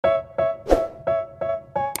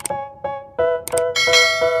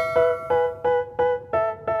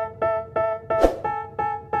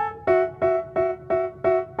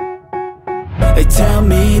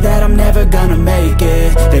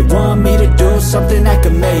something that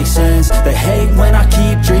could make sense. They hate when I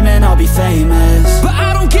keep dreaming I'll be famous, but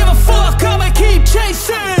I don't give a fuck, I'ma keep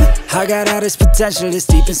chasing. I got all this potential that's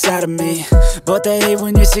deep inside of me, but they hate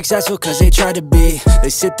when you're successful cause they try to be. They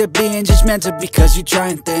sit there being judgmental because you're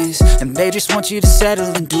trying things, and they just want you to settle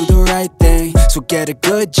and do the right thing. So get a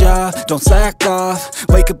good job, don't slack off.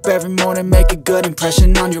 Wake up every morning, make a good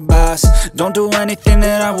impression on your boss. Don't do anything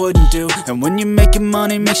that I wouldn't do, and when you're making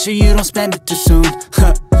money, make sure you don't spend it too soon.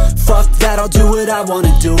 Fuck that, I'll do what I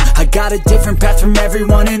wanna do. I got a different path from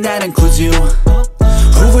everyone, and that includes you.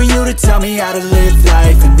 Who are you to tell me how to live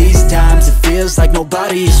life? In these times it feels like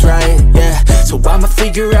nobody's right, yeah. So I'ma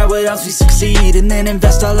figure out what else we succeed, and then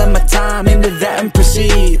invest all of my time into that and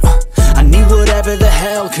proceed. I need whatever the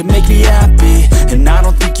hell could make me happy, and I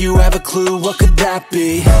don't think you have a clue what could that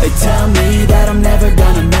be. They tell me that I'm never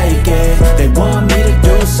gonna make it. They want me to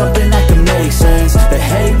do something that can make sense. They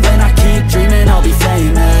hate when I keep dreaming I'll be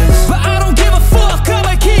famous, but I don't give a fuck,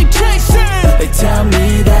 I'ma keep chasing. They tell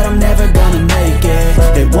me that I'm never gonna make it.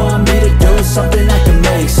 They want me to do something that can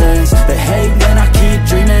make sense. They hate when I keep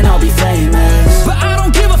dreaming I'll be famous, but I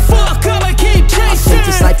don't give a fuck, I'ma keep chasing. I think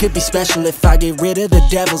this life could be special if I get rid of the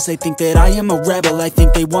devils. They think that I am a rebel, I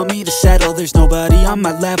think they want me to settle. There's nobody on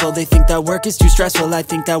my level. They think that work is too stressful, I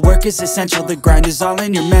think that work is essential. The grind is all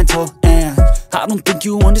in your mental, and I don't think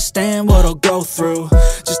you understand what I'll go through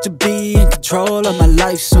just to be in control of my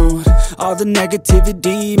life soon. All the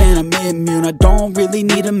negativity, man, I'm immune. I don't really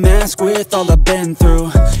need a mask with all I've been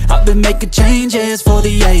through. I've been making changes for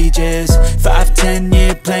the ages. 5-10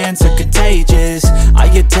 year plans are contagious. I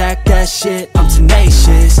attack that shit, I'm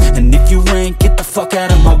tenacious. And if you ain't, get the fuck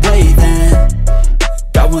out of my way then.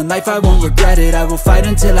 Got one life, I won't regret it. I will fight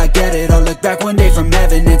until I get it. I'll look back one day from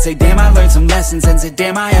heaven and say, damn, I learned some lessons. And say,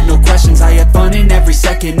 damn, I had no questions. I had fun in every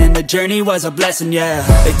second, and the journey was a blessing, yeah.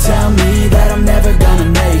 They tell me that I'm never gonna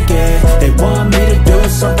make it.